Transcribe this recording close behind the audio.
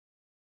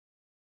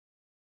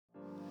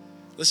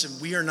Listen,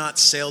 we are not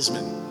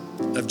salesmen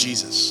of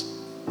Jesus.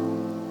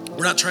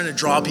 We're not trying to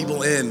draw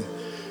people in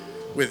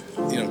with,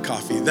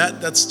 coffee.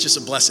 That's just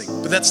a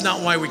blessing. But that's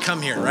not why we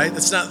come here, right?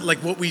 That's not like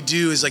what we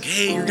do is like,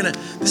 hey,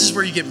 this is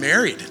where you get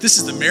married. This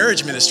is the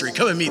marriage ministry.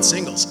 Come and meet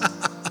singles.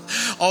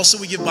 Also,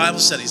 we give Bible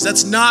studies.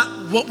 That's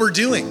not what we're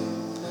doing.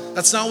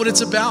 That's not what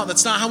it's about.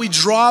 That's not how we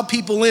draw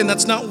people in.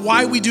 That's not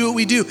why we do what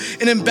we do.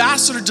 An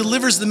ambassador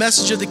delivers the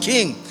message of the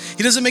king.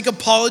 He doesn't make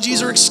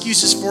apologies or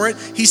excuses for it.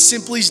 He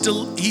simply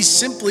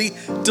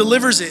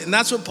delivers it. And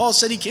that's what Paul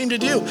said he came to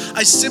do.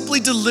 I simply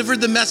delivered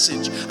the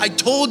message. I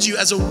told you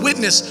as a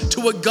witness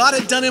to what God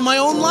had done in my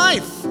own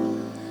life.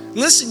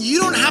 Listen, you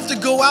don't have to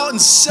go out and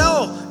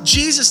sell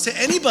Jesus to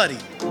anybody.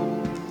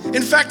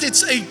 In fact,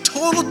 it's a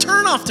total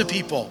turnoff to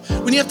people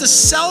when you have to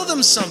sell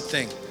them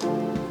something.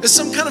 It's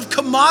some kind of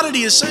commodity.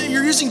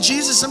 You're using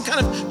Jesus, some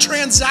kind of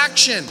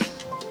transaction.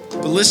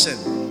 But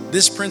listen,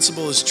 this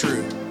principle is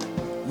true.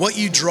 What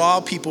you draw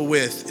people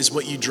with is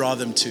what you draw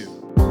them to.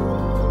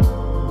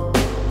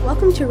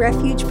 Welcome to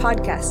Refuge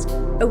Podcast,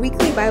 a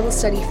weekly Bible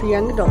study for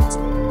young adults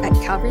at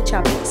Calvary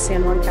Chapel,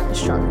 San Juan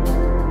Capistrano.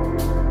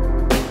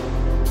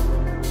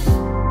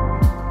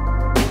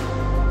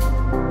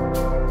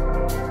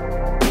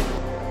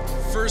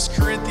 1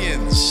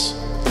 Corinthians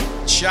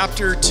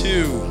chapter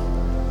 2.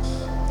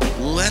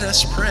 Let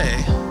us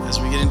pray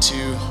as we get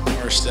into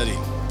our study.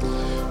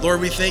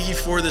 Lord, we thank you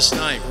for this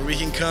night where we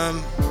can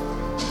come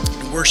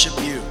and worship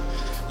you.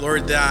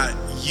 Lord, that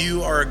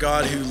you are a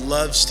God who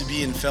loves to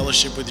be in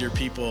fellowship with your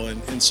people.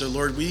 And so,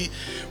 Lord,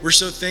 we're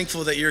so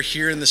thankful that you're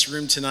here in this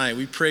room tonight.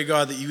 We pray,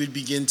 God, that you would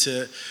begin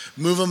to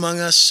move among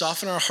us,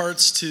 soften our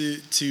hearts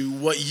to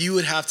what you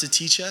would have to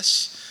teach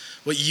us,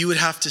 what you would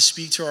have to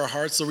speak to our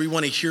hearts. Lord, we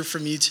want to hear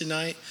from you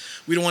tonight.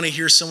 We don't want to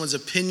hear someone's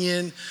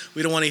opinion.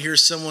 We don't want to hear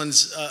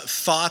someone's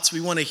thoughts.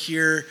 We want to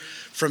hear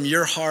from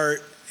your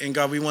heart. And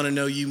God, we want to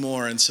know you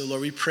more. And so,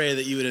 Lord, we pray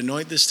that you would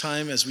anoint this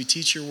time as we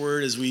teach your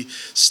word, as we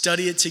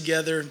study it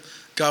together.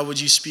 God, would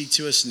you speak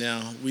to us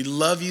now? We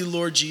love you,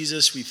 Lord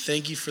Jesus. We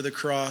thank you for the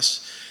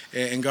cross.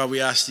 And God,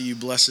 we ask that you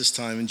bless this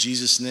time. In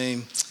Jesus'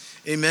 name,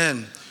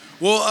 amen.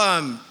 Well,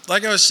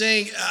 like I was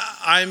saying,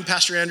 I'm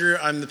Pastor Andrew.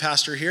 I'm the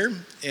pastor here.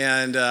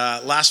 And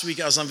last week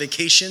I was on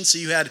vacation. So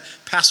you had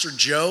Pastor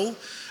Joe.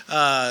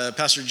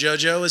 Pastor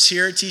Jojo was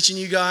here teaching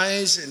you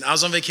guys. And I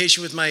was on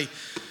vacation with my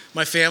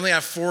family. I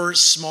have 4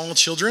 small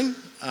children.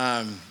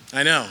 I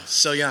know,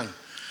 so young.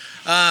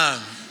 I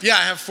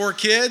have 4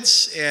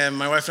 kids. And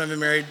my wife and I have been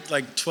married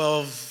like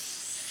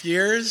 12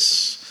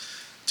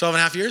 and a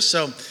half years.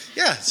 So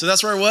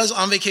that's where I was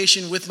on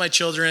vacation with my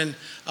children,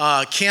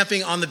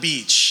 camping on the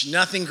beach.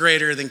 Nothing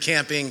greater than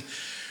camping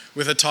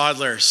with a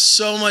toddler.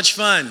 So much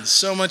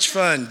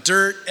fun.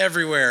 Dirt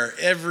everywhere,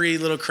 every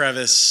little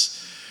crevice,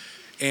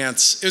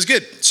 ants. It was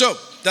good. So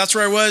that's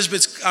where I was,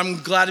 but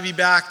I'm glad to be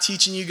back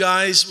teaching you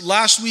guys.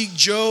 Last week,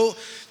 Joe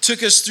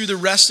took us through the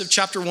rest of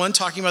chapter 1,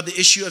 talking about the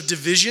issue of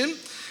division.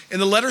 And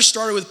the letter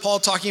started with Paul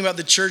talking about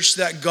the church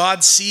that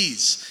God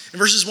sees. In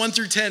verses 1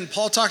 through 10,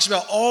 Paul talks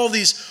about all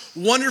these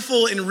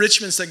wonderful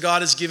enrichments that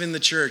God has given the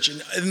church.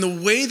 And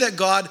the way that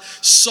God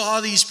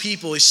saw these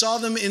people, he saw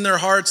them in their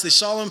hearts. They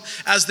saw them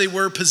as they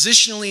were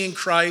positionally in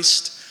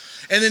Christ.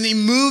 And then he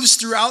moves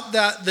throughout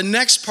the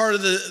next part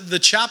of the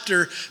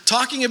chapter,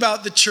 talking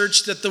about the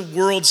church that the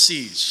world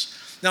sees.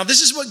 Now,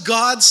 this is what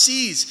God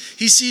sees.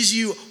 He sees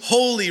you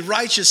holy,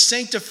 righteous,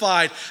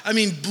 sanctified.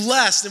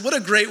 Blessed. And what a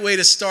great way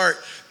to start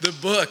the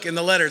book and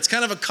the letter. It's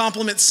kind of a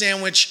compliment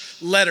sandwich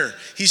letter.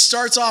 He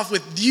starts off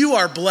with, you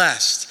are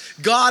blessed.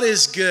 God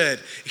is good.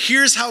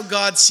 Here's how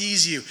God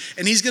sees you.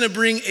 And he's going to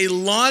bring a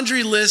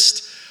laundry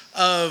list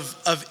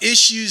of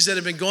issues that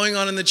have been going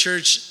on in the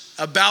church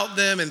about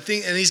them, and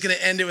he's going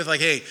to end it with like,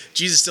 hey,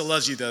 Jesus still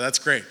loves you though. That's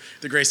great.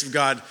 The grace of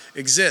God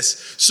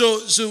exists.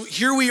 So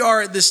here we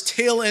are at this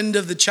tail end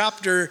of the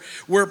chapter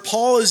where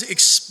Paul is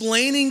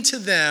explaining to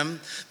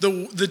them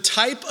the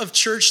type of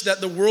church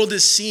that the world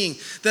is seeing,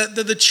 that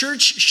the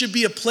church should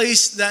be a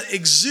place that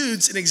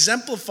exudes and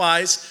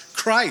exemplifies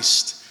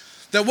Christ.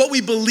 That what we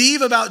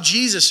believe about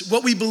Jesus,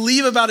 what we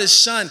believe about his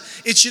son,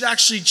 it should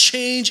actually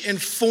change and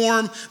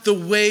form the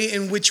way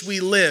in which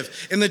we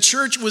live. And the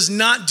church was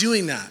not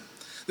doing that.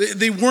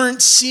 They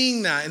weren't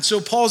seeing that. And so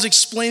Paul's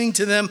explaining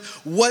to them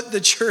what the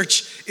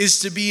church is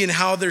to be and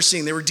how they're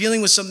seeing. They were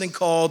dealing with something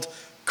called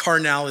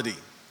carnality.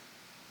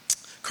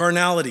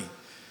 Carnality.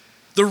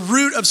 The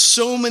root of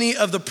so many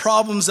of the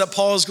problems that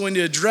Paul is going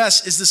to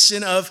address is the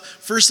sin of,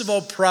 first of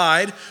all,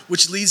 pride,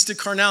 which leads to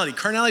carnality.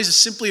 Carnality is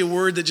simply a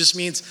word that just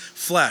means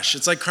flesh.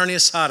 It's like carne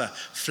asada,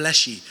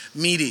 fleshy,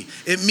 meaty.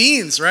 It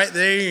means, right?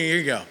 There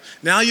you go.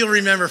 Now you'll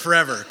remember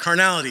forever.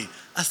 Carnality,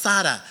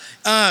 asada.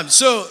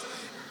 So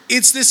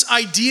it's this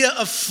idea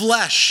of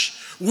flesh,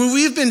 where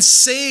we've been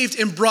saved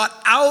and brought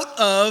out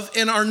of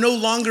and are no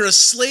longer a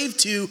slave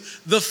to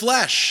the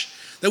flesh.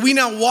 That we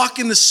now walk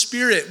in the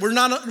Spirit. We're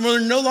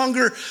no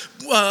longer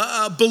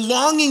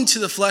belonging to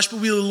the flesh, but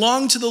we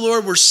belong to the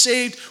Lord. We're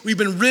saved. We've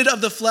been rid of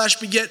the flesh.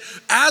 But yet,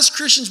 as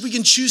Christians, we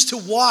can choose to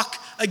walk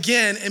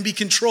again and be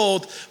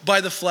controlled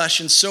by the flesh.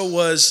 And so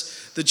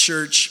was the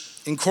church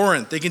in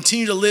Corinth. They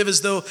continue to live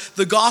as though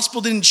the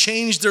gospel didn't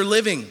change their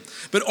living,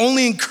 but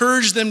only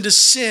encouraged them to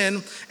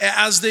sin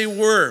as they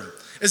were,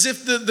 as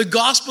if the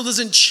gospel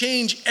doesn't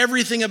change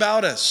everything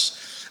about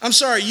us. I'm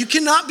sorry, you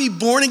cannot be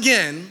born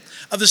again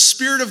of the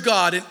Spirit of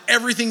God and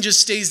everything just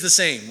stays the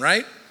same,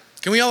 right?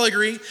 Can we all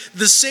agree?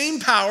 The same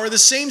power, the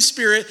same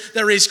Spirit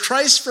that raised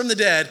Christ from the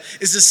dead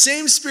is the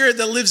same Spirit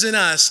that lives in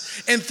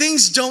us, and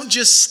things don't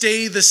just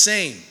stay the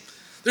same.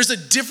 There's a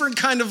different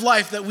kind of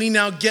life that we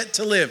now get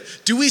to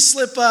live. Do we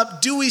slip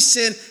up? Do we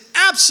sin?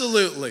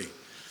 Absolutely.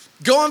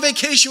 Go on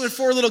vacation with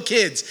 4 little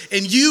kids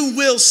and you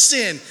will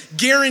sin,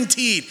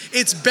 guaranteed.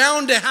 It's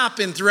bound to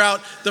happen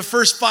throughout the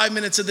first 5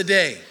 minutes of the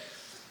day.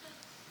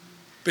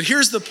 But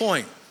here's the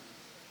point.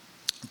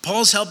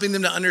 Paul's helping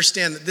them to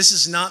understand that this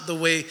is not the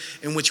way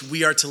in which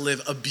we are to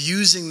live,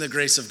 abusing the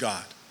grace of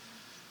God.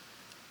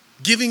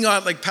 Giving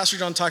God, like Pastor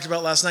John talked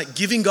about last night,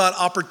 giving God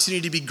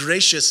opportunity to be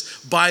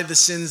gracious by the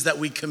sins that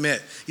we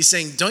commit. He's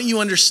saying, don't you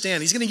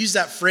understand? He's going to use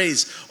that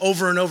phrase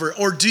over and over.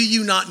 Or do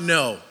you not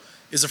know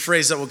is a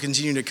phrase that will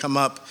continue to come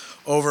up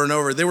over and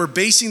over. They were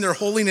basing their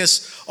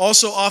holiness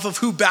also off of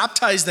who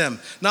baptized them,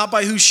 not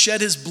by who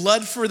shed his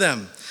blood for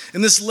them.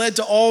 And this led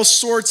to all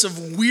sorts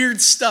of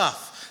weird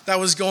stuff that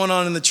was going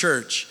on in the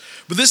church.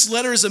 But this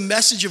letter is a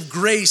message of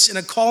grace and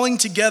a calling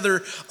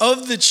together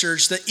of the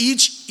church that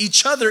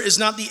each other is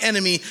not the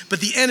enemy, but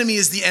the enemy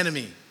is the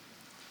enemy.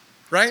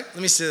 Right?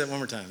 Let me say that one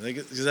more time,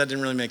 because that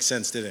didn't really make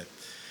sense, did it?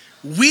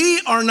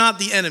 We are not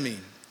the enemy.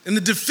 And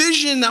the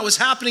division that was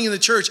happening in the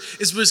church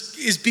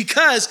is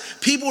because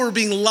people were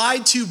being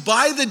lied to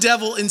by the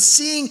devil and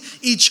seeing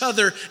each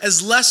other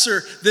as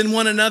lesser than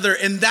one another.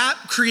 And that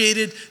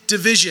created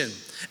division.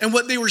 And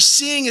what they were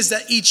seeing is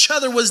that each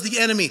other was the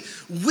enemy.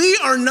 We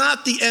are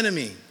not the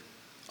enemy,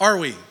 are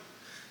we?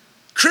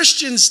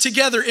 Christians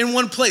together in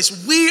one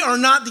place, we are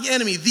not the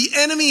enemy. The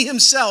enemy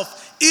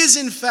himself is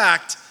in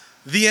fact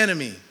the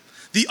enemy.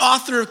 The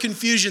author of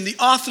confusion, the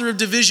author of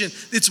division,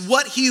 it's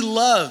what he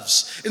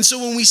loves. And so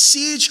when we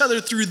see each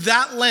other through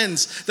that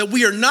lens, that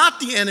we are not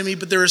the enemy,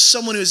 but there is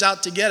someone who is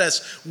out to get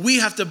us, we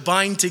have to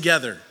bind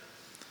together.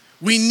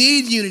 We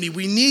need unity.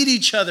 We need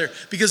each other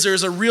because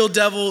there's a real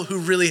devil who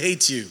really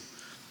hates you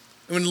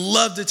and would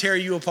love to tear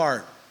you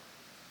apart.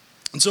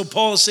 And so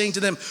Paul is saying to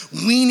them,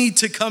 we need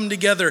to come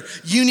together.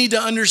 You need to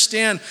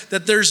understand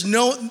that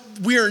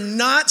we are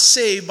not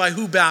saved by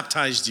who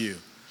baptized you.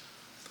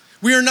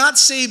 We are not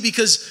saved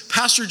because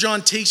Pastor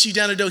John takes you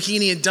down to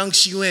Doheny and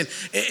dunks you in.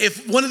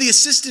 If one of the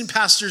assistant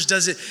pastors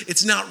does it,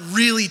 it's not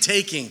really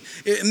taking.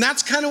 And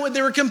that's kind of what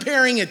they were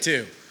comparing it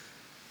to.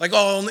 Like,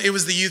 oh, it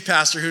was the youth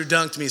pastor who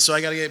dunked me, so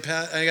I got to get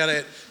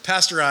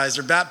pastorized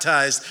or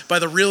baptized by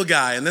the real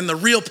guy, and then the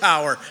real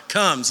power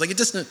comes. Like, it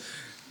doesn't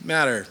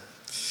matter.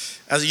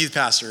 As a youth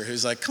pastor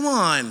who's like, come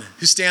on,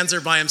 who stands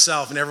there by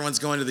himself and everyone's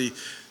going to the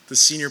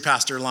senior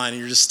pastor line and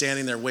you're just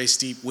standing there waist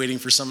deep waiting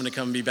for someone to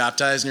come and be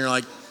baptized, and you're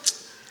like,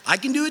 I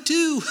can do it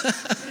too.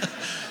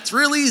 It's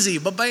real easy,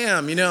 but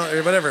bam,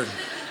 or whatever.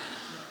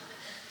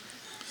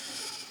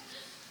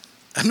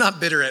 I'm not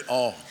bitter at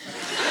all.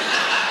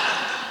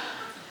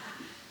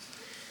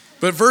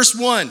 But verse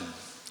 1,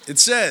 it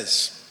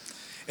says,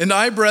 and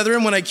I,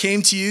 brethren, when I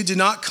came to you, did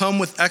not come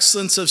with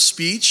excellence of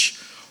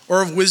speech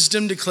or of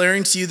wisdom,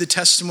 declaring to you the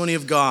testimony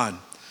of God.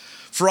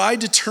 For I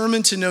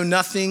determined to know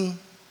nothing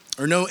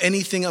or know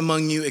anything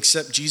among you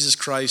except Jesus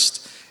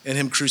Christ and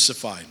him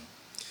crucified.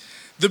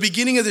 The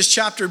beginning of this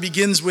chapter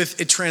begins with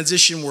a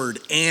transition word,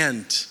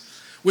 and,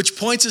 which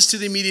points us to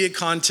the immediate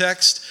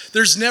context.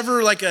 There's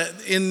never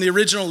in the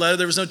original letter,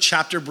 there was no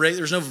chapter break,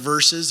 there was no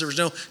verses, there was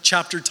no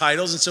chapter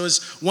titles. And so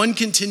it's one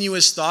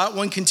continuous thought,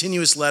 one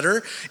continuous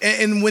letter.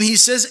 And when he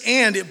says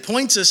and, it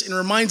points us and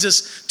reminds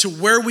us to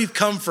where we've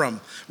come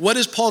from. What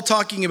is Paul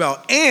talking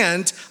about?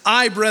 And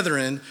I,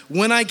 brethren,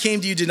 when I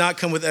came to you, did not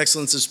come with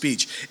excellence of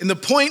speech. And the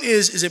point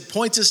is it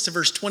points us to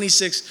verse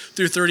 26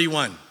 through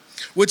 31.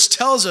 Which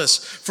tells us,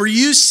 for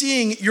you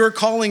seeing your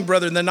calling,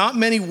 brethren, that not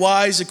many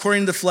wise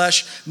according to the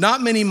flesh,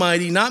 not many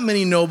mighty, not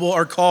many noble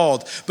are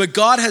called. But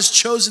God has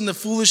chosen the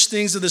foolish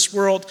things of this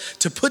world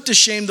to put to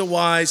shame the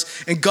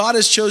wise. And God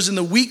has chosen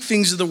the weak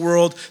things of the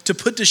world to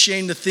put to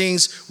shame the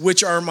things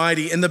which are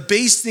mighty. And the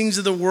base things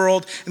of the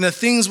world and the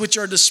things which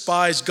are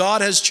despised,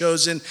 God has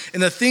chosen.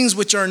 And the things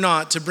which are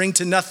not, to bring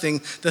to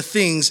nothing the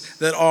things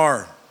that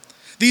are.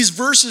 These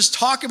verses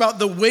talk about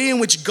the way in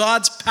which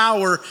God's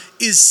power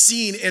is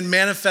seen and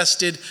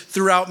manifested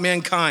throughout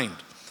mankind.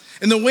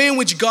 And the way in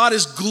which God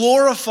is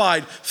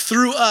glorified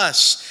through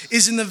us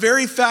is in the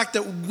very fact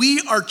that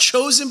we are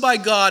chosen by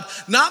God,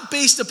 not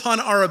based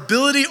upon our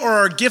ability or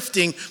our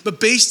gifting,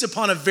 but based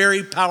upon a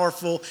very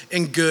powerful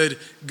and good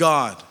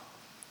God.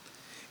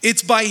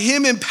 It's by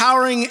him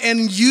empowering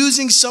and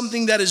using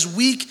something that is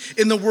weak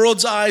in the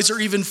world's eyes or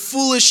even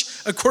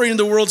foolish according to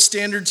the world's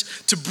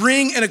standards to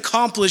bring and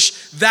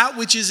accomplish that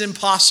which is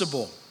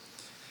impossible.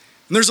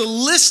 And there's a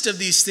list of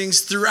these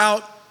things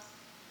throughout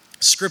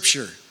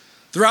Scripture.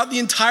 Throughout the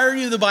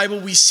entirety of the Bible,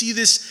 we see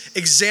this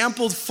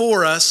exampled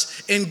for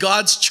us in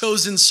God's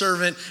chosen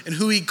servant and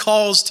who he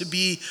calls to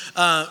be,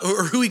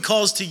 or who he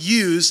calls to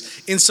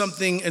use in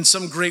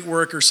some great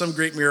work or some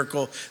great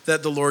miracle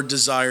that the Lord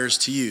desires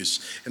to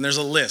use. And there's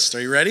a list.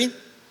 Are you ready?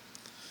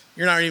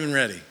 You're not even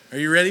ready. Are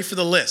you ready for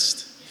the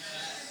list?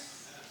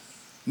 Yes.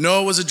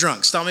 Noah was a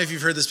drunk. Stop me if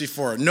you've heard this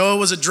before. Noah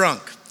was a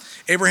drunk.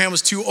 Abraham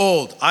was too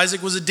old.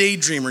 Isaac was a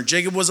daydreamer.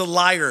 Jacob was a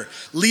liar.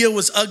 Leah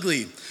was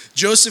ugly.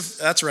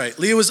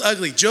 Leah was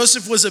ugly.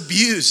 Joseph was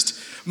abused.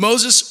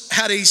 Moses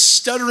had a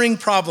stuttering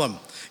problem.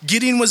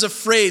 Gideon was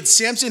afraid.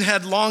 Samson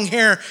had long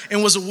hair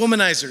and was a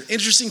womanizer.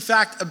 Interesting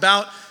fact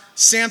about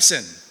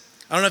Samson.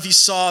 I don't know if you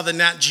saw the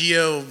Nat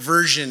Geo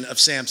version of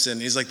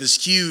Samson. He's like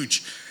this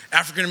huge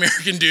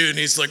African-American dude, and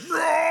he's like,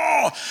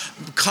 "Raw!"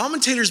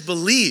 Commentators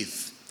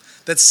believe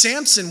that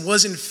Samson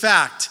was in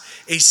fact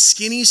a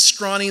skinny,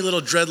 scrawny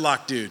little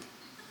dreadlock dude.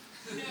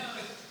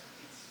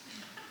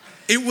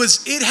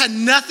 It had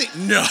nothing.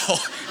 No,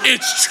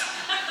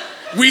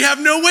 we have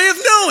no way of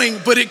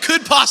knowing, but it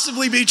could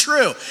possibly be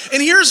true.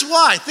 And here's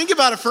why. Think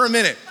about it for a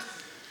minute.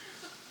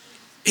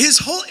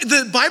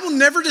 The Bible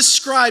never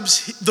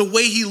describes the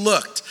way he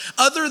looked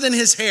other than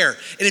his hair.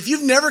 And if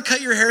you've never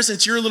cut your hair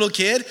since you're a little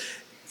kid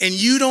and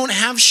you don't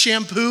have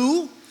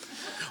shampoo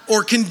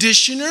or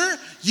conditioner,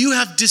 you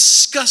have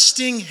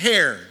disgusting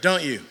hair,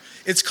 don't you?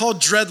 It's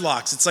called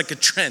dreadlocks. It's like a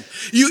trend.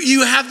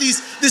 You have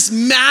this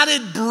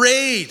matted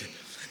braid.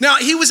 Now,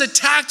 he was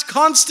attacked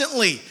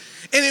constantly.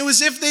 And it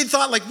was if they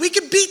thought, like, we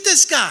could beat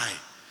this guy.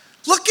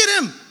 Look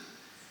at him.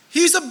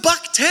 He's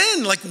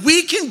 $110. Like,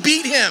 we can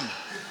beat him.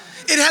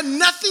 It had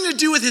nothing to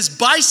do with his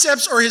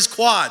biceps or his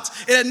quads.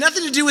 It had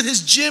nothing to do with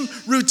his gym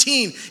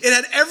routine. It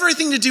had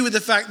everything to do with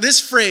the fact,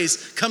 this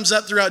phrase comes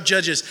up throughout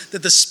Judges,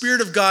 that the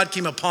Spirit of God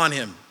came upon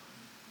him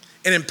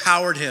and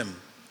empowered him.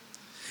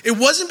 It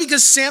wasn't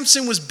because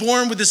Samson was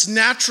born with this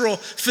natural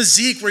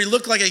physique where he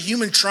looked like a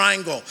human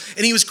triangle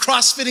and he was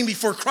crossfitting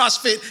before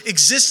CrossFit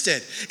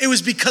existed. It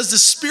was because the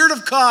Spirit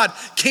of God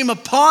came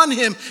upon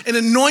him and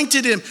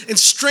anointed him and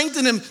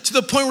strengthened him to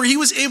the point where he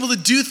was able to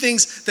do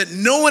things that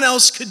no one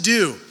else could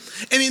do.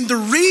 And the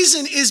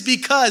reason is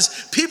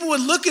because people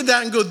would look at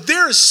that and go,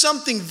 there is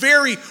something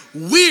very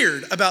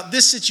weird about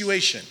this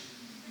situation.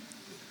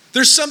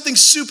 There's something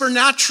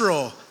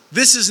supernatural.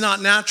 This is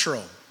not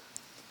natural.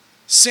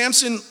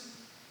 Samson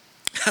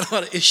had a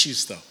lot of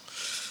issues, though.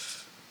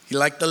 He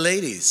liked the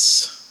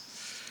ladies.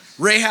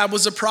 Rahab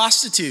was a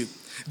prostitute.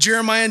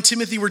 Jeremiah and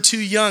Timothy were too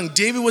young.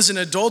 David was an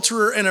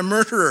adulterer and a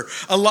murderer.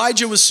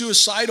 Elijah was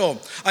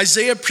suicidal.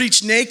 Isaiah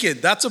preached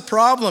naked. That's a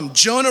problem.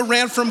 Jonah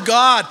ran from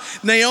God.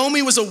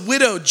 Naomi was a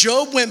widow.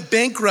 Job went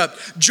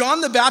bankrupt.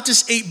 John the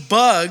Baptist ate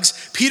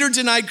bugs. Peter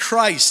denied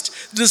Christ.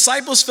 The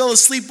disciples fell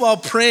asleep while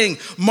praying.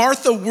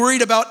 Martha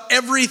worried about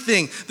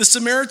everything. The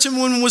Samaritan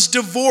woman was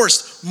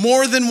divorced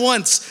more than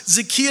once.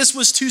 Zacchaeus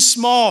was too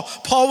small.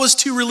 Paul was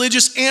too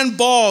religious and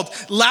bald.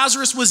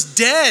 Lazarus was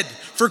dead,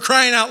 for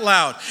crying out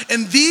loud.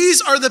 And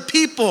these are the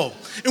people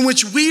in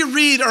which we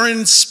read are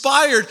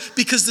inspired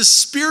because the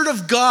Spirit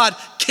of God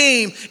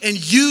came and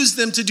used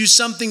them to do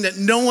something that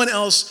no one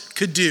else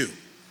could do.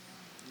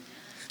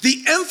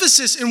 The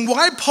emphasis in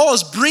why Paul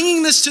is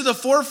bringing this to the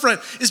forefront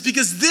is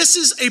because this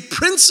is a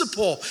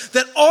principle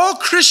that all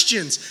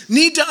Christians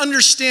need to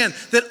understand,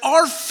 that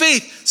our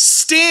faith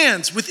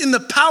stands within the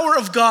power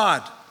of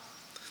God.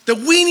 That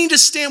we need to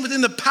stand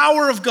within the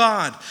power of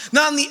God,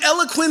 not in the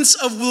eloquence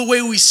of the way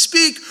we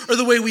speak or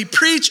the way we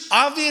preach,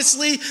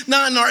 obviously,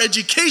 not in our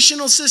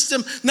educational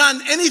system, not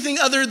in anything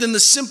other than the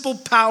simple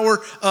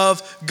power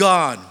of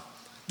God.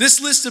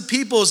 This list of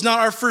people is not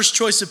our first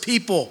choice of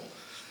people,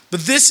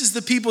 but this is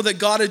the people that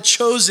God had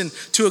chosen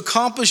to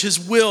accomplish his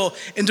will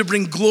and to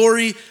bring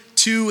glory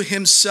to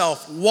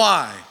himself.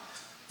 Why?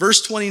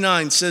 Verse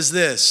 29 says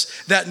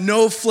this, that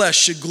no flesh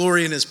should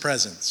glory in his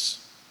presence.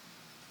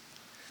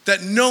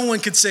 That no one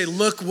could say,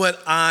 look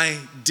what I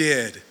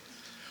did.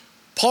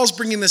 Paul's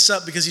bringing this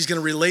up because he's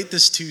going to relate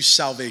this to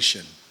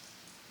salvation.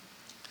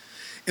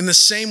 In the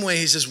same way,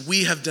 he says,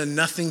 we have done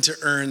nothing to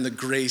earn the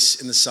grace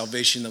and the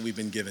salvation that we've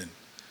been given.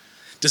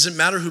 Doesn't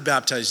matter who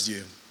baptized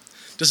you.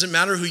 Doesn't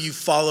matter who you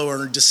follow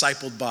or are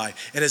discipled by.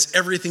 It has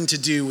everything to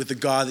do with the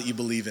God that you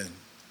believe in.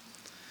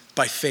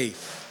 By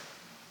faith.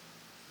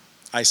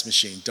 Ice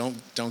machine,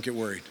 don't get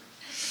worried.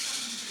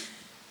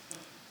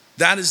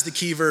 That is the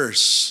key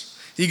verse.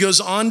 He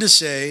goes on to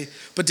say,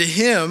 but to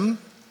him,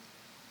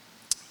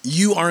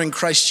 you are in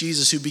Christ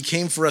Jesus, who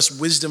became for us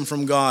wisdom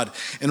from God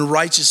and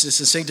righteousness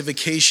and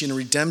sanctification and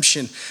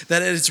redemption,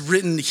 that it is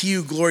written, he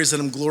who glories, let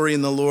him glory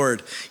in the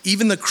Lord.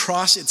 Even the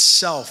cross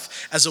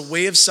itself, as a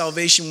way of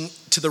salvation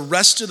to the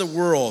rest of the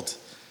world,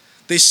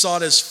 they saw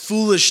it as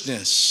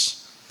foolishness.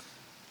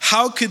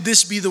 How could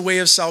this be the way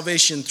of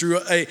salvation?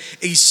 Through a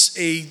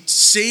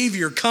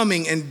Savior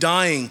coming and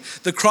dying.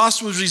 The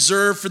cross was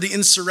reserved for the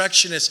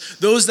insurrectionists,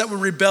 those that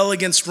would rebel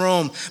against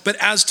Rome. But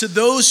as to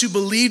those who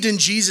believed in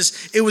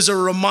Jesus, it was a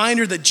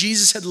reminder that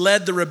Jesus had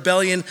led the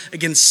rebellion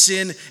against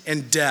sin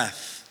and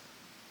death.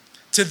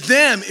 To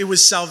them, it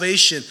was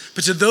salvation.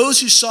 But to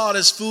those who saw it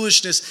as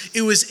foolishness,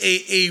 it was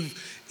a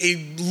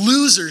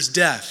loser's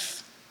death.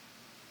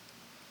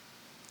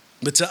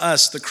 But to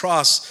us, the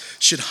cross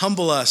should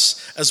humble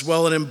us as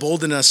well and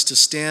embolden us to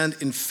stand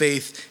in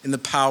faith in the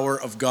power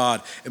of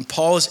God. And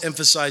Paul is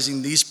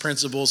emphasizing these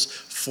principles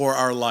for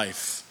our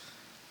life.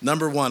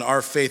 Number one,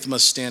 our faith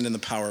must stand in the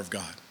power of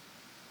God.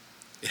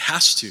 It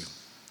has to.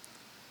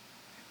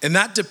 And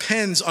that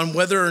depends on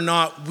whether or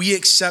not we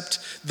accept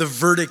the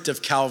verdict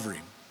of Calvary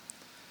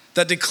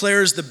that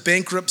declares the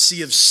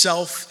bankruptcy of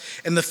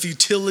self and the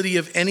futility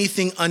of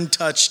anything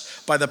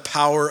untouched by the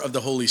power of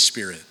the Holy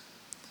Spirit.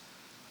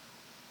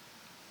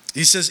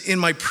 He says, in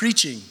my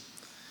preaching,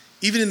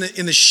 even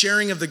in the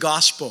sharing of the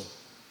gospel,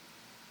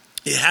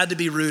 it had to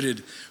be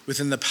rooted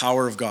within the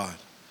power of God.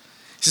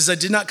 He says, I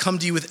did not come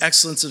to you with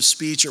excellence of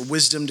speech or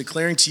wisdom,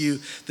 declaring to you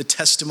the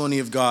testimony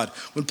of God.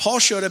 When Paul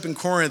showed up in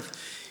Corinth,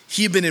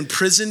 he had been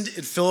imprisoned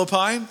at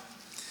Philippi.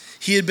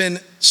 He had been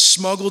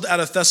smuggled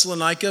out of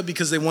Thessalonica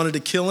because they wanted to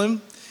kill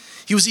him.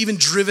 He was even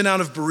driven out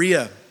of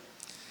Berea.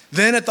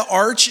 Then at the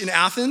Arch in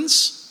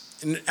Athens,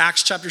 in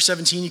Acts chapter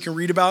 17, you can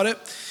read about it.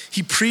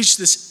 He preached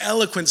this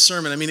eloquent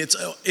sermon. I mean,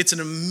 it's an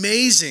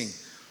amazing,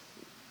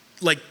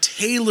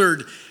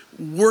 tailored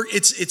work.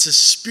 It's a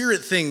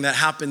spirit thing that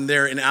happened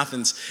there in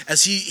Athens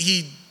as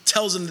he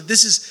tells them that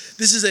this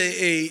is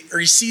or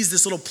he sees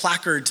this little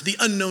placard to the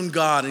unknown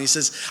God, and he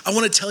says, I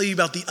want to tell you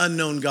about the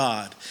unknown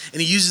God.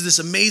 And he uses this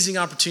amazing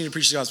opportunity to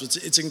preach the gospel.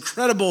 It's an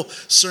incredible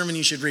sermon.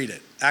 You should read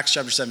it. Acts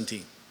chapter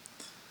 17.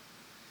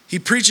 He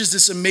preaches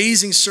this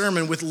amazing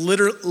sermon with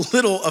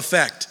little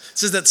effect. It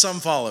says that some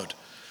followed.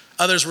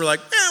 Others were like,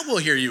 we'll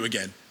hear you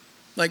again.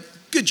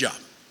 Good job.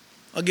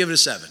 I'll give it a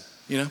 7,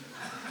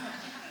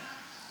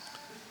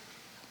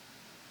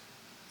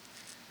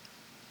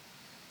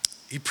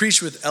 He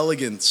preached with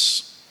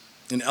elegance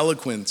and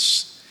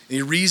eloquence, and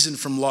he reasoned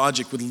from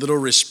logic with little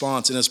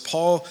response. And as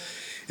Paul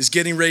is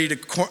getting ready to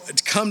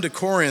come to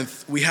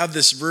Corinth, we have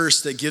this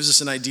verse that gives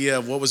us an idea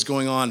of what was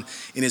going on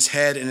in his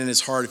head and in his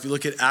heart. If you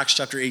look at Acts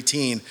chapter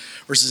 18,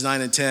 verses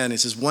 9 and 10, it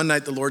says, one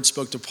night the Lord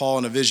spoke to Paul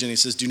in a vision. He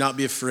says, do not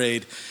be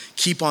afraid.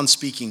 Keep on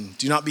speaking.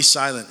 Do not be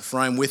silent, for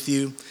I am with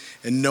you,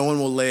 and no one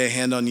will lay a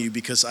hand on you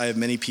because I have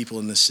many people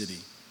in this city.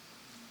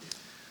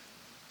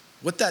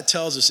 What that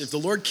tells us, if the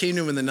Lord came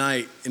to him in the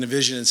night in a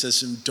vision and says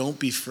to him, don't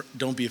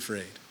be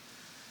afraid,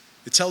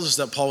 it tells us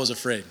that Paul was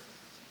afraid.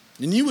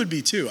 And you would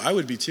be too. I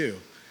would be too.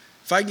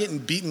 If I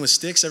get beaten with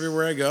sticks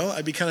everywhere I go,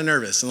 I'd be kind of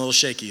nervous and a little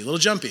shaky, a little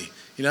jumpy,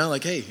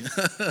 hey.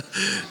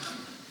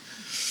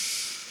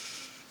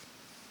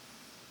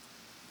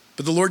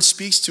 But the Lord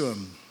speaks to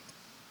him.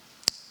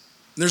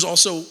 There's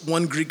also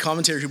one Greek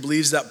commentator who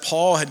believes that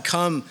Paul had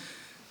come,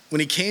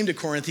 when he came to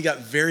Corinth, he got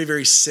very,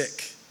 very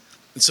sick.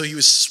 And so he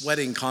was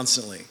sweating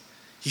constantly.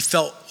 He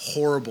felt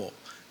horrible,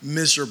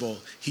 miserable.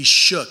 He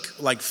shook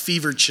like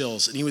fever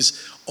chills, and he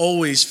was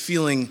always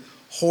feeling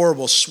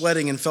horrible,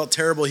 sweating, and felt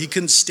terrible. He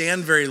couldn't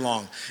stand very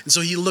long, and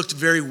so he looked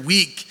very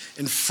weak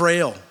and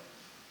frail.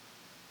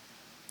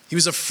 He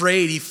was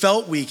afraid. He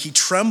felt weak. He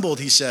trembled,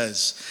 he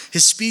says.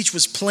 His speech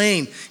was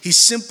plain. He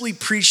simply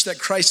preached that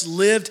Christ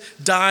lived,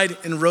 died,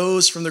 and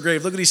rose from the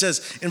grave. Look what he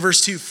says in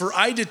verse 2. For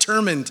I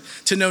determined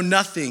to know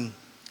nothing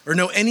or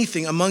know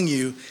anything among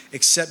you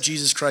except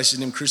Jesus Christ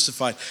and him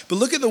crucified. But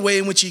look at the way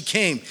in which he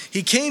came.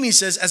 He came, he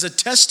says, as a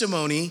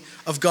testimony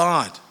of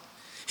God.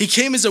 He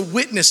came as a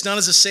witness, not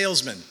as a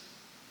salesman,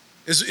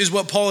 is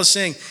what Paul is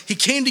saying. He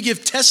came to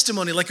give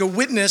testimony, like a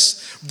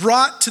witness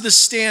brought to the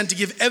stand to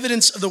give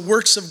evidence of the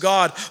works of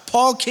God.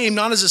 Paul came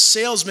not as a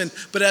salesman,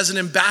 but as an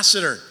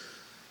ambassador.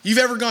 You've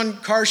ever gone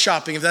car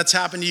shopping, if that's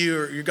happened to you,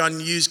 or you've gone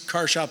used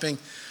car shopping,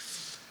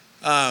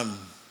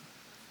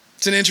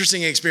 it's an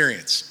interesting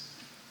experience.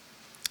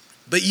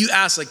 But you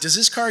ask, does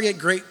this car get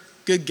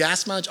good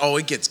gas mileage? Oh,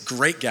 it gets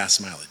great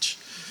gas mileage.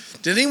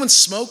 Did anyone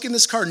smoke in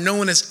this car? No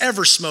one has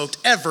ever smoked,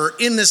 ever,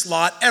 in this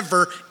lot,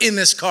 ever, in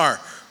this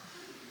car.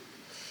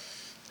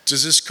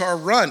 Does this car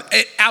run?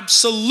 It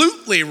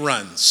absolutely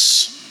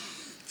runs.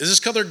 Is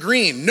this color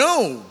green?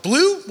 No.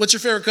 Blue? What's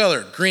your favorite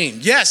color? Green.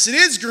 Yes, it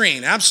is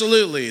green.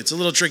 Absolutely. It's a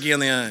little tricky on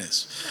the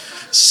eyes.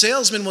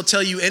 Salesman will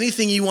tell you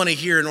anything you want to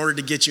hear in order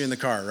to get you in the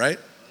car, right?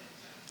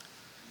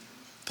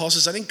 Paul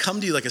says, I didn't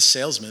come to you like a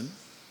salesman.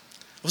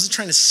 I wasn't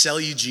trying to sell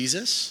you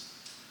Jesus.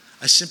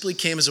 I simply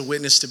came as a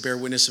witness to bear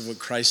witness of what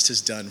Christ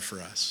has done for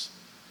us.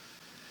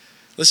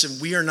 Listen,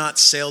 we are not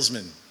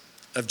salesmen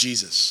of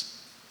Jesus.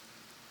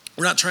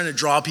 We're not trying to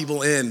draw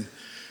people in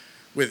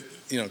with,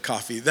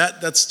 coffee.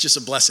 That's just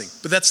a blessing.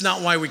 But that's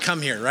not why we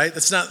come here, right?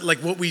 That's not like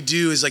what we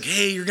do is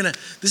hey,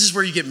 this is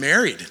where you get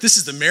married. This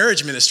is the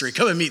marriage ministry.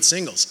 Come and meet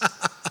singles.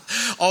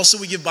 Also,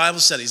 we give Bible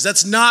studies.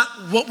 That's not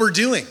what we're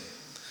doing.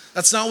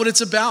 That's not what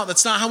it's about.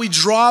 That's not how we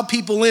draw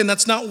people in.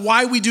 That's not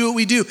why we do what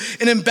we do.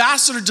 An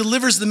ambassador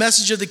delivers the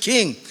message of the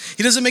king.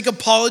 He doesn't make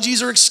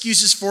apologies or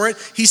excuses for it.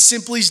 He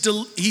simply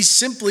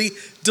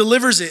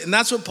delivers it. And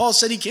that's what Paul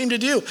said he came to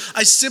do.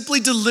 I simply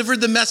delivered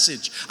the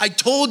message. I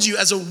told you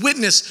as a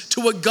witness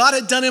to what God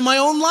had done in my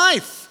own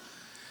life.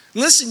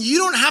 Listen, you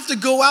don't have to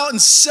go out and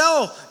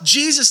sell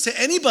Jesus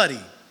to anybody.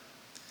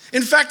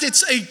 In fact,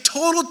 it's a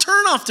total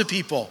turnoff to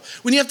people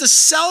when you have to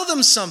sell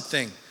them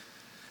something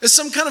as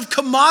some kind of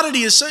commodity,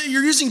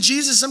 you're using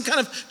Jesus as some kind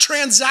of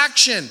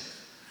transaction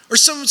or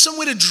some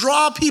way to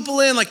draw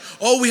people in, like,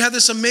 oh, we have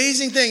this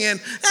amazing thing and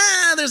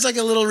there's like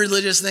a little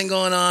religious thing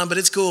going on, but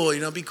it's cool,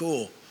 be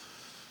cool.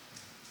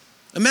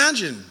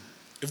 Imagine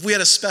if we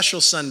had a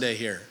special Sunday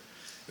here.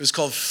 It was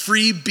called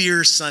Free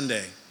Beer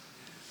Sunday.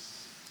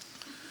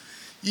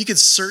 You could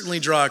certainly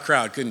draw a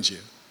crowd, couldn't you?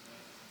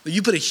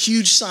 You put a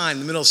huge sign in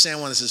the middle of San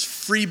Juan that says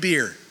free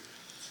beer.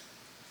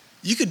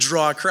 You could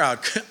draw a crowd.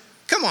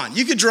 Come on,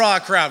 you could draw a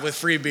crowd with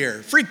free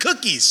beer. Free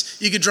cookies,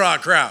 you could draw a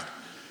crowd.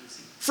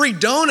 Free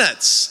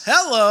donuts,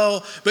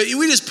 hello. But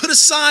we just put a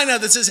sign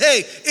up that says,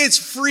 hey, it's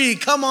free,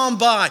 come on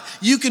by.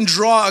 You can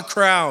draw a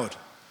crowd.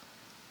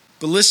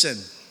 But listen,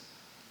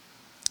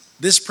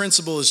 this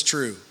principle is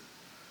true.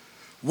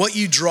 What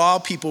you draw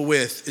people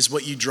with is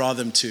what you draw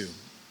them to.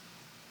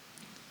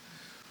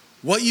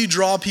 What you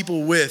draw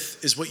people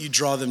with is what you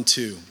draw them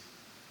to.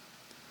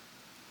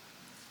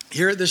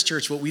 Here at this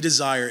church, what we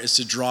desire is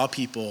to draw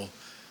people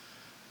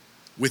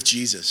with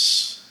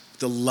Jesus,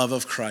 the love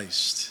of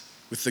Christ,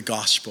 with the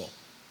gospel.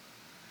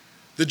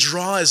 The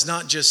draw is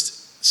not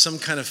just some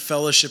kind of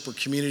fellowship or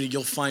community,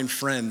 you'll find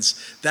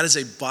friends. That is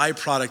a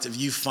byproduct of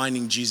you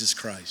finding Jesus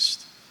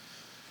Christ.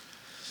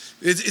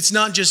 It's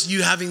not just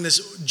you having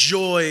this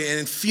joy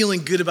and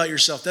feeling good about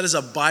yourself. That is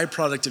a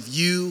byproduct of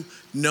you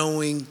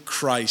knowing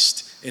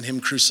Christ and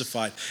him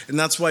crucified. And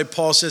that's why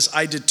Paul says,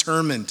 I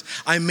determined.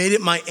 I made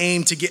it my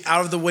aim to get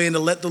out of the way and to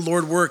let the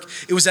Lord work.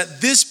 It was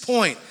at this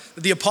point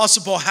that the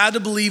Apostle Paul had to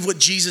believe what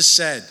Jesus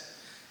said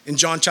in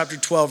John chapter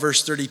 12,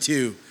 verse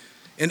 32.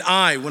 And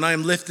I, when I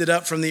am lifted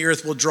up from the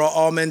earth, will draw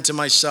all men to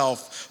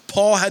myself.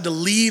 Paul had to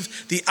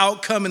leave the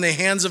outcome in the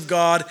hands of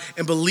God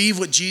and believe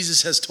what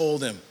Jesus has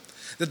told him.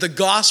 That the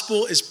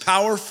gospel is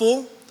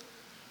powerful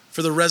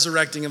for the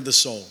resurrecting of the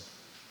soul.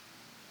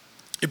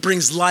 It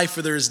brings life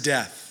where there is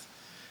death.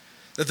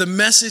 That the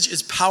message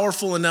is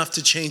powerful enough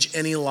to change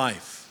any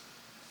life,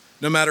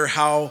 no matter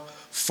how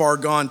far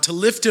gone. To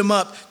lift him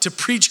up, to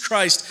preach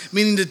Christ,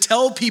 meaning to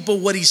tell people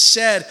what he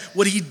said,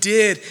 what he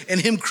did, and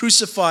him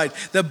crucified.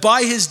 That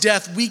by his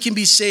death we can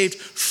be saved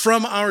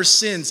from our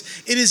sins.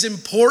 It is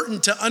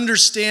important to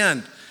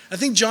understand. I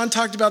think John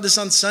talked about this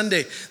on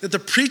Sunday, that the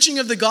preaching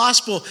of the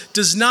gospel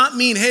does not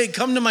mean, hey,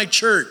 come to my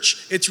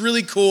church. It's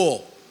really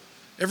cool.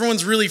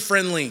 Everyone's really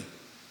friendly.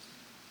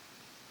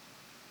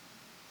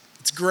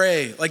 It's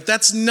gray. Like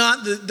that's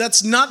not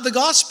the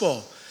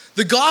gospel.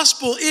 The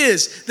gospel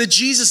is that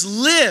Jesus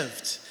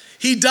lived.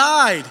 He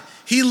died.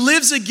 He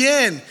lives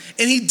again.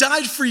 And he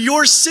died for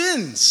your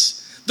sins.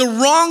 The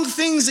wrong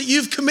things that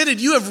you've committed,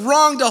 you have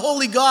wronged a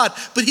holy God,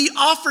 but he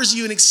offers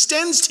you and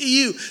extends to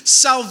you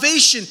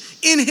salvation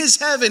in his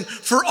heaven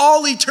for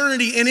all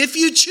eternity. And if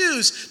you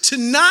choose to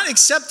not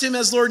accept him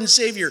as Lord and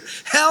Savior,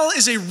 hell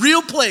is a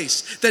real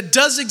place that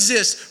does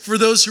exist for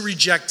those who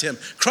reject him.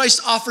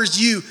 Christ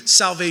offers you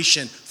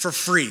salvation for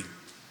free. And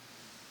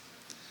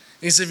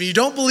he said, if you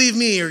don't believe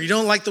me or you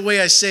don't like the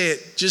way I say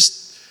it,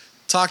 just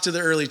talk to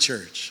the early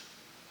church.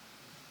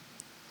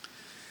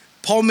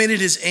 Paul made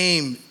it his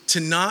aim to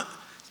not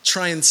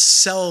try and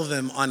sell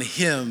them on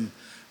him,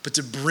 but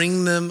to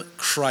bring them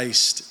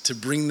Christ, to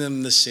bring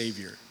them the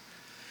Savior,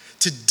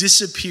 to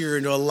disappear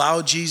and to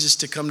allow Jesus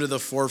to come to the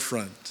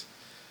forefront.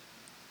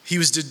 He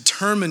was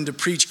determined to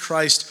preach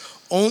Christ.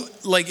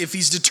 Like if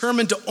he's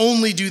determined to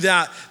only do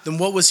that, then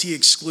what was he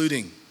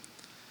excluding?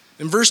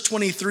 In verse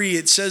 23,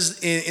 it says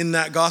in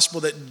that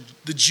gospel that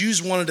the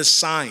Jews wanted a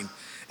sign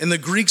and the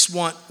Greeks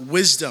want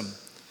wisdom.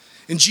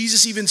 And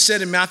Jesus even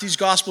said in Matthew's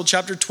gospel,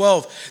 chapter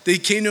 12, they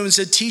came to him and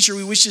said, Teacher,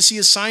 we wish to see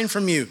a sign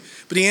from you.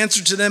 But he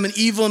answered to them, an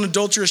evil and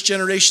adulterous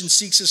generation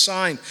seeks a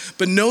sign,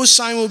 but no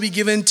sign will be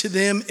given to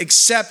them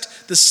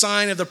except the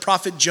sign of the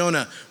prophet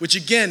Jonah, which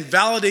again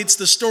validates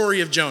the story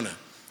of Jonah.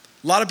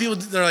 A lot of people,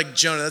 they're like,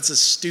 Jonah, that's the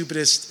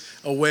stupidest,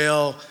 a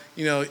whale,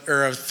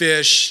 or a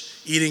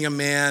fish eating a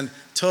man,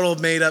 total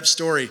made up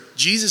story.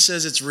 Jesus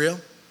says it's real.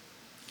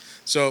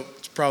 So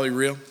it's probably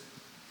real.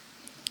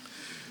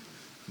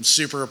 I'm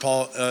super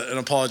an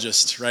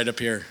apologist right up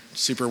here,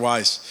 super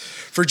wise.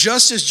 For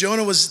just as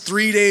Jonah was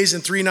 3 days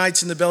and 3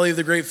 nights in the belly of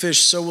the great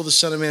fish, so will the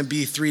Son of Man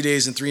be 3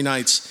 days and 3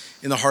 nights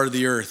in the heart of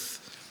the earth.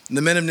 And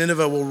the men of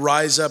Nineveh will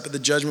rise up at the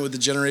judgment with the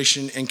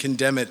generation and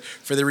condemn it,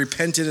 for they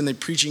repented in the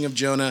preaching of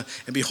Jonah,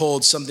 and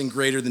behold, something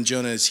greater than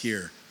Jonah is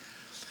here.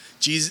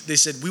 They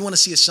said, we want to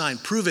see a sign.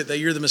 Prove it that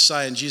you're the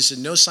Messiah. And Jesus said,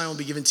 no sign will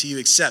be given to you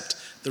except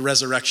the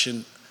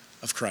resurrection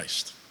of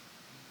Christ.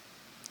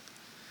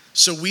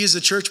 So we as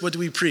a church, what do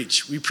we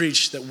preach? We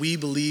preach that we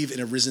believe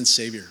in a risen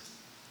Savior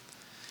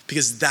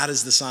because that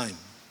is the sign.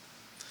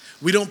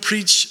 We don't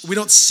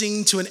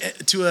sing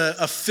to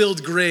a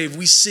filled grave.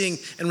 We sing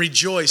and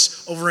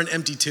rejoice over an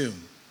empty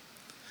tomb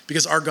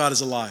because our God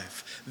is alive.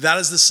 That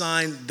is the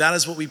sign. That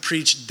is what we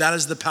preach. That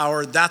is the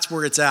power. That's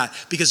where it's at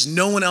because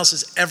no one else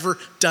has ever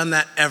done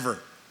that ever.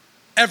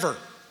 Ever.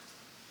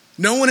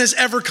 No one has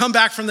ever come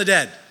back from the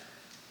dead.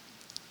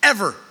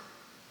 Ever.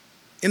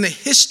 In the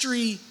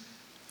history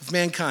of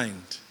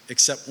mankind,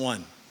 except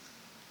one.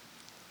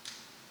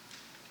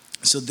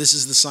 So this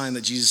is the sign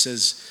that Jesus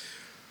says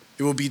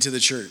it will be to the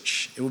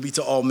church. It will be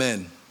to all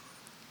men.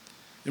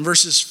 In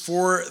verses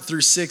 4 through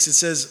 6, it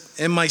says,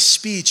 "And my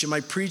speech and my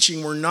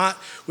preaching were not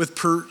with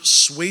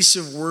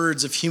persuasive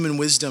words of human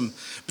wisdom,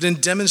 but in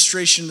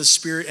demonstration of the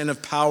Spirit and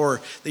of power,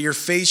 that your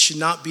faith should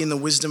not be in the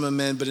wisdom of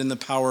men, but in the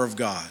power of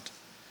God."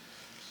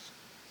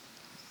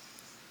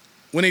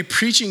 When a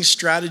preaching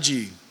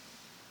strategy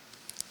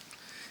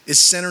is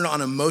centered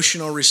on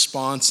emotional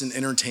response and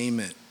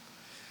entertainment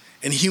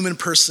and human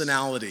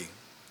personality,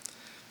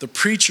 the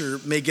preacher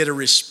may get a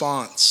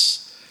response,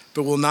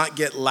 but will not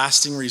get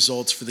lasting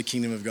results for the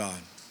kingdom of God.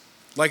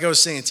 Like I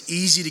was saying, it's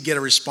easy to get a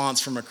response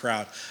from a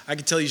crowd. I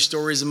can tell you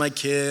stories of my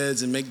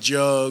kids and make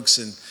jokes,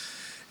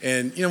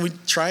 and we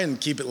try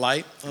and keep it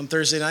light on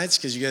Thursday nights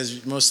because you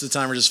guys most of the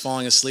time are just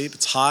falling asleep.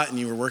 It's hot and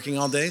you were working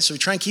all day, so we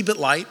try and keep it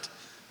light,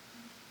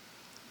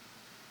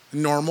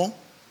 normal,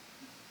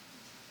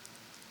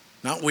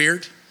 not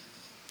weird,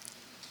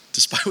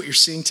 despite what you're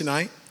seeing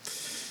tonight.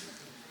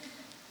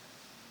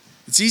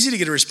 It's easy to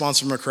get a response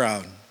from a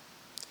crowd,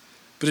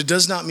 but it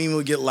does not mean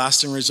we'll get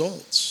lasting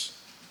results.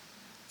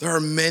 There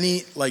are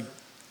many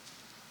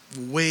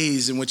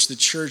ways in which the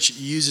church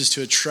uses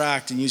to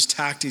attract and use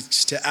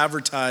tactics to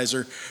advertise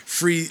or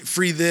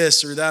free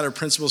this or that, or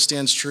principle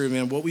stands true,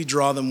 man. What we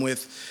draw them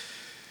with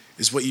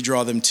is what you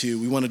draw them to.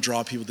 We want to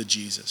draw people to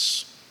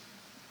Jesus.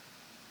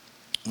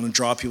 I want to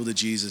draw people to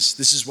Jesus.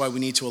 This is why we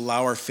need to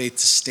allow our faith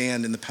to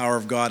stand in the power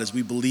of God as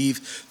we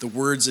believe the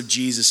words of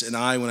Jesus, "And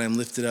I, when I am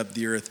lifted up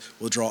the earth,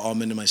 will draw all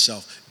men to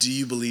myself." Do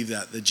you believe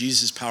that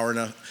Jesus is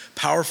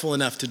powerful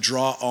enough to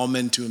draw all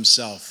men to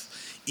himself,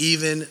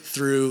 even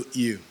through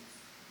you?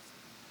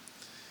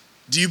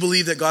 Do you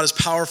believe that God is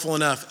powerful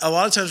enough? A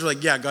lot of times we're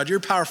like, yeah, God,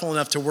 you're powerful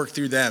enough to work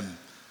through them.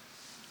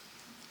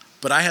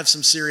 But I have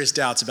some serious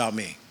doubts about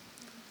me.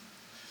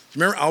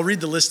 Remember, I'll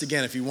read the list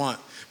again if you want.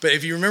 But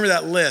if you remember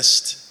that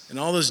list, and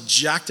all those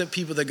jacked up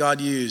people that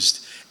God used,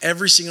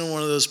 every single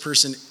one of those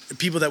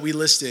people that we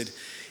listed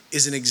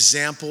is an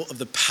example of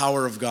the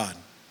power of God.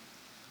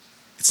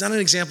 It's not an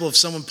example of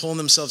someone pulling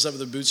themselves up with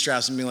their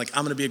bootstraps and being like,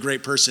 "I'm going to be a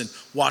great person.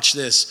 Watch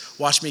this.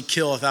 Watch me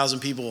kill 1,000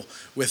 people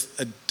with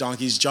a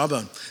donkey's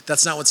jawbone."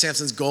 That's not what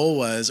Samson's goal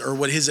was or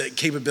what his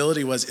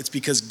capability was. It's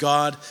because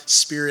God's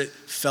Spirit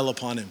fell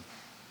upon him.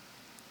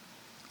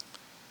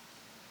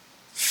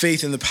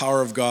 Faith in the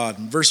power of God.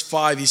 In verse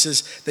 5, he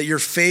says that your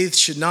faith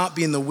should not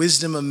be in the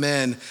wisdom of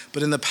men,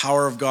 but in the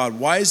power of God.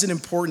 Why is it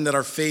important that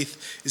our faith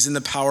is in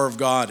the power of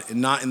God and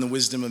not in the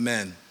wisdom of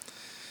men?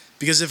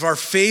 Because if our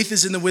faith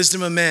is in the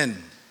wisdom of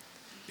men,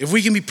 if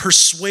we can be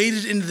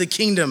persuaded into the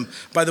kingdom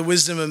by the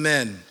wisdom of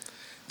men,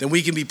 then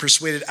we can be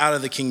persuaded out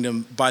of the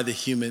kingdom by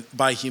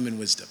human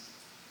wisdom.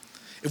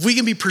 If we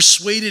can be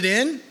persuaded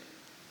in,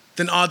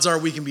 then odds are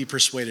we can be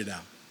persuaded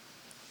out.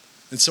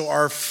 And so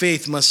our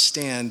faith must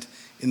stand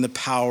in the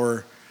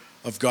power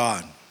of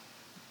God.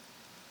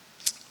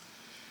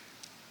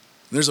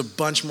 There's a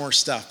bunch more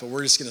stuff, but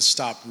we're just going to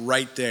stop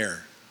right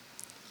there.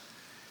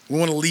 We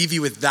want to leave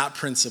you with that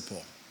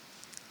principle.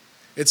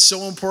 It's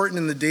so important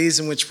in the days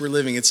in which we're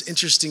living. It's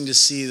interesting to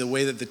see the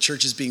way that the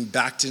church is being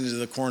backed into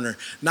the corner,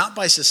 not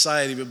by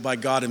society, but by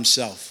God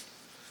himself.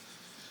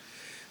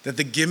 That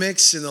the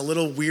gimmicks and the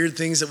little weird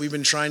things that we've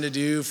been trying to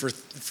do for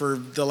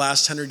the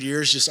last 100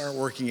 years just aren't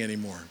working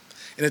anymore.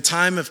 In a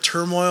time of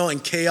turmoil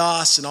and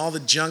chaos and all the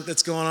junk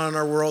that's going on in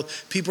our world,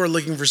 people are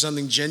looking for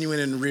something genuine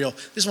and real.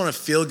 They just want to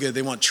feel good.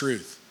 They want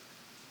truth.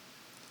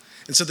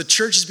 And so the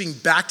church is being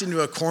backed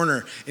into a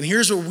corner. And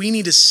here's where we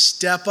need to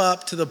step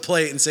up to the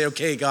plate and say,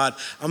 okay, God,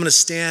 I'm going to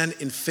stand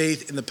in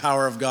faith in the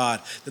power of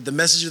God. That the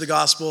message of the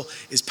gospel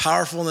is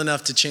powerful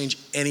enough to change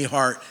any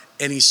heart,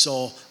 any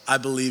soul. I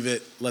believe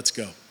it. Let's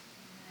go.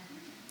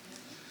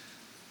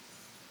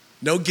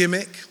 No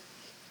gimmick.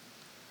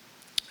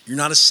 You're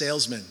not a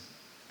salesman.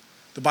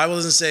 The Bible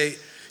doesn't say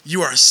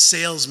you are a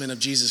salesman of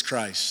Jesus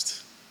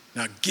Christ.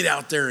 Now get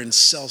out there and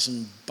sell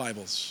some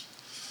Bibles.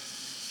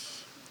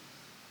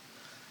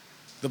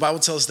 The Bible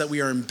tells us that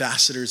we are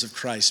ambassadors of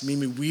Christ,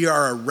 meaning we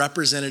are a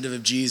representative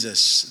of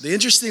Jesus. The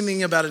interesting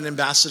thing about an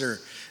ambassador,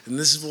 and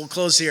we'll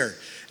close here,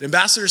 an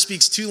ambassador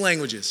speaks two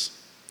languages.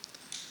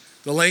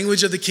 The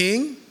language of the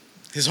king,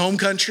 his home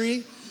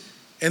country,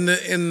 and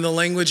the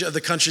language of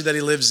the country that he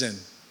lives in.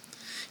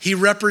 He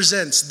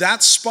represents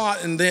that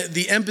spot, and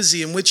the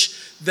embassy in which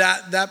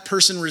that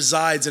person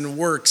resides and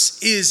works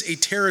is a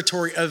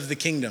territory of the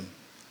kingdom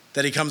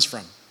that he comes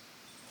from.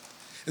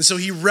 And so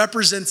he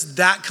represents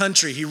that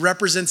country. He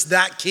represents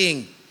that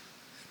king.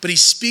 But he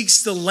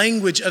speaks the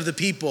language of the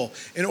people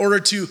in order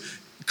to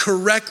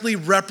correctly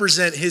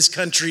represent his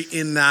country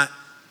in that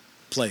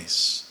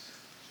place.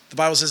 The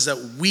Bible says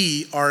that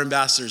we are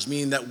ambassadors,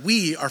 meaning that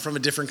we are from a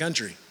different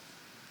country.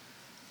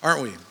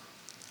 Aren't we?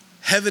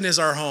 Heaven is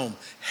our home.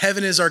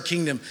 Heaven is our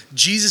kingdom.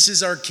 Jesus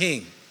is our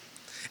king.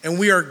 And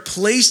we are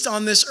placed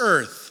on this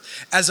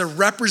earth as a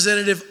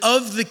representative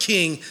of the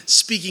king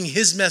speaking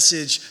his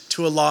message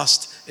to a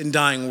lost and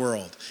dying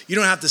world. You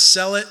don't have to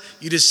sell it.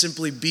 You just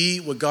simply be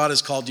what God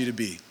has called you to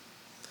be.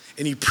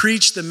 and you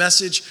preach the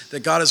message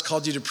that God has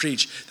called you to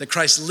preach, that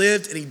Christ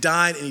lived and he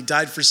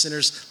died for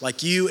sinners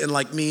like you and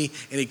like me,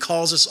 and he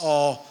calls us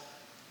all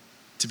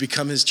to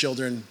become his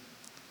children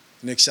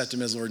and accept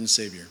him as Lord and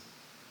Savior.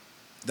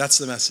 That's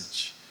the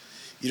message.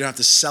 You don't have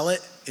to sell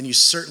it, and you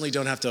certainly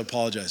don't have to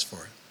apologize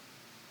for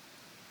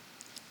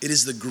it. It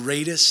is the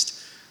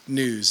greatest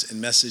news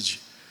and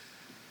message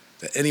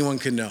that anyone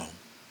can know.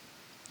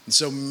 And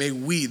so may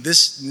we,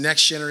 this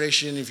next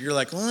generation, if you're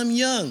like, well, I'm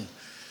young,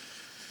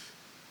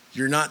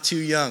 you're not too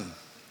young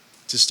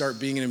to start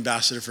being an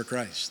ambassador for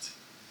Christ.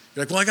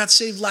 You're like, well, I got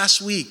saved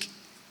last week.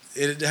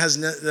 It has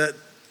that,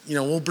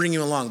 we'll bring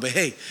you along. But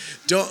hey,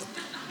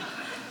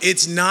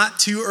 it's not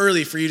too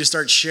early for you to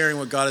start sharing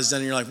what God has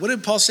done in your life. What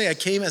did Paul say? I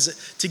came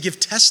to give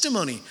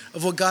testimony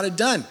of what God had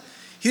done.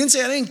 He didn't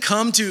say, I didn't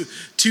come to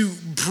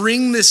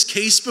bring this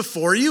case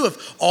before you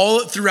of all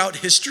throughout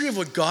history of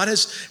what God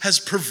has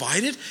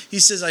provided. He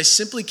says, I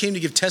simply came to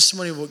give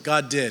testimony of what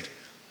God did.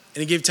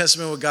 And he gave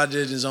testimony of what God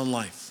did in his own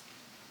life.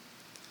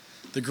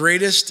 The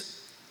greatest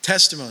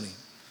testimony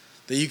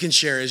that you can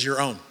share is your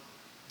own.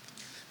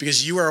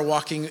 Because you are a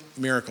walking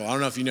miracle. I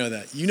don't know if you know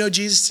that. You know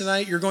Jesus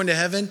tonight, you're going to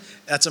heaven.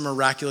 That's a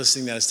miraculous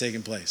thing that has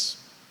taken place.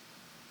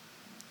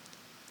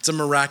 It's a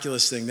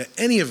miraculous thing that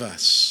any of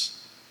us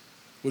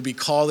would be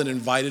called and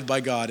invited by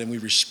God, and we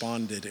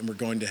responded, and we're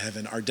going to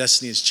heaven. Our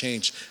destiny has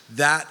changed.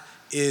 That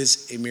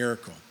is a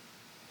miracle.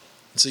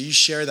 And so you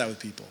share that with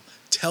people.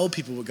 Tell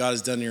people what God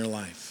has done in your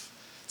life.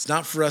 It's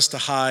not for us to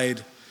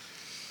hide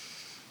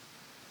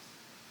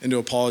and to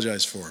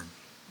apologize for.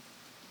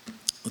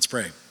 Let's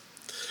pray.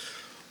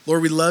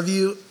 Lord, we love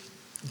you.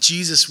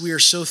 Jesus, we are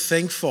so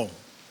thankful,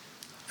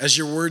 as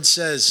your word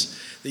says,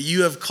 that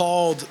you have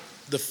called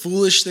the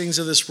foolish things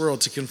of this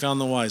world to confound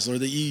the wise.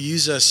 Lord, that you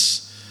use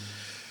us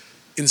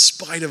in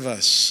spite of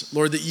us.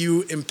 Lord, that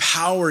you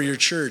empower your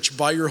church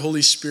by your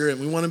Holy Spirit.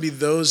 We want to be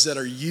those that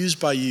are used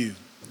by you,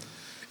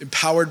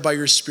 empowered by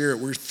your Spirit.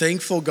 We're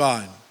thankful,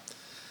 God,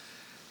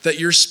 that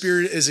your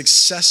Spirit is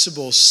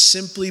accessible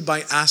simply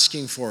by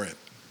asking for it.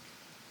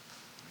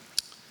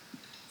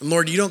 And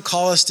Lord, you don't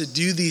call us to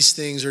do these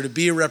things or to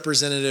be a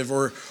representative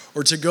or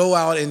to go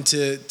out and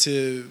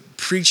to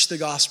preach the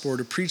gospel or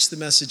to preach the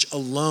message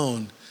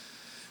alone.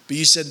 But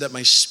you said that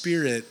my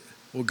Spirit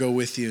will go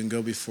with you and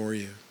go before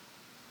you.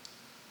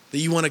 That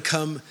you want to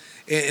come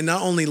and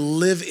not only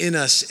live in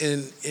us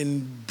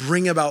and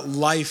bring about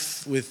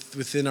life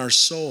within our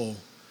soul,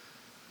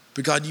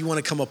 but God, you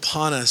want to come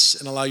upon us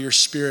and allow your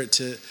Spirit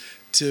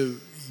to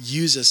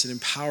use us and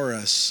empower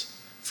us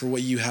for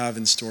what you have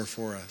in store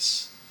for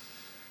us.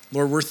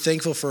 Lord, we're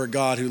thankful for a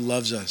God who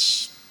loves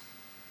us,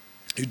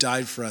 who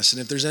died for us.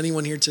 And if there's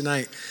anyone here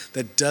tonight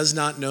that does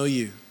not know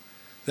you,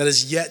 that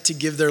is yet to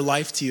give their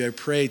life to you, I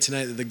pray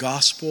tonight that the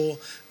gospel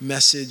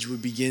message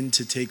would begin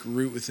to take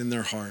root within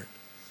their heart.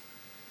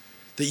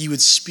 That you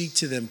would speak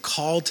to them,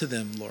 call to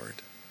them, Lord.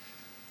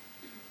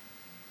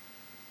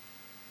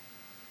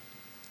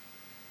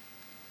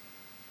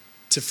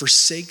 To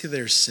forsake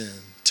their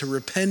sin, to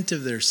repent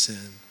of their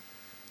sin,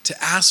 to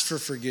ask for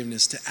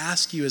forgiveness, to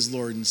ask you as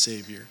Lord and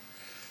Savior,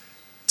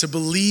 to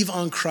believe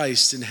on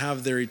Christ and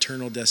have their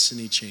eternal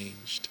destiny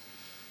changed.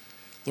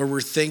 Lord,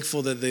 we're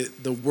thankful that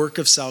the work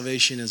of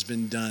salvation has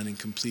been done and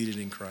completed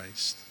in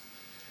Christ,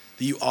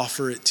 that you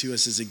offer it to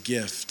us as a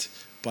gift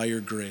by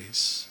your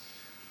grace.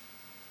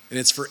 And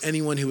it's for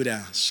anyone who would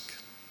ask.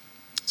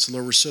 So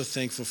Lord, we're so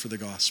thankful for the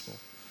gospel.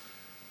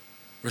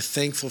 We're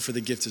thankful for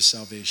the gift of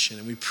salvation.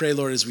 And we pray,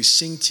 Lord, as we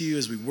sing to you,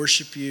 as we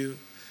worship you,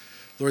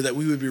 Lord, that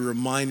we would be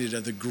reminded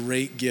of the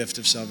great gift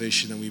of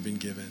salvation that we've been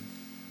given.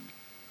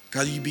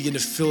 God, you begin to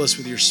fill us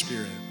with your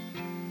Spirit.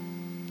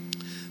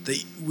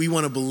 That we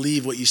want to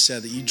believe what you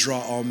said, that you draw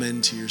all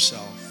men to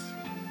yourself.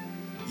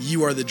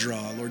 You are the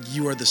draw, Lord.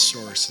 You are the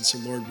source. And so,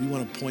 Lord, we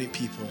want to point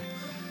people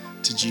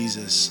to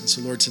Jesus. And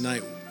so, Lord,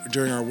 tonight,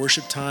 during our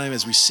worship time,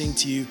 as we sing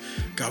to you,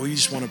 God, we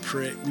just want to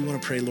pray. We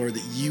want to pray, Lord,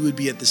 that you would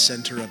be at the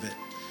center of it.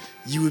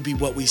 You would be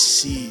what we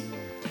see,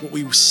 what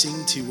we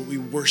sing to, what we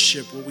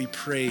worship, what we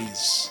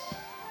praise.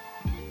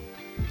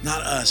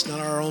 Not us,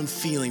 not our own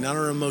feeling, not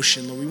our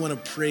emotion. Lord, we want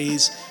to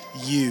praise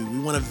you. We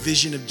want a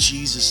vision of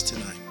Jesus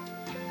tonight.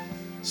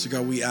 So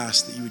God, we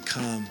ask that you would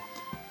come,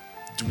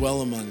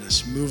 dwell among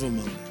us, move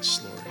among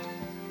us, Lord.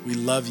 We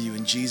love you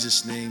in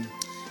Jesus' name.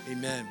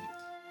 Amen.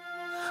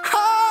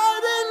 How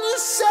did you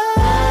say?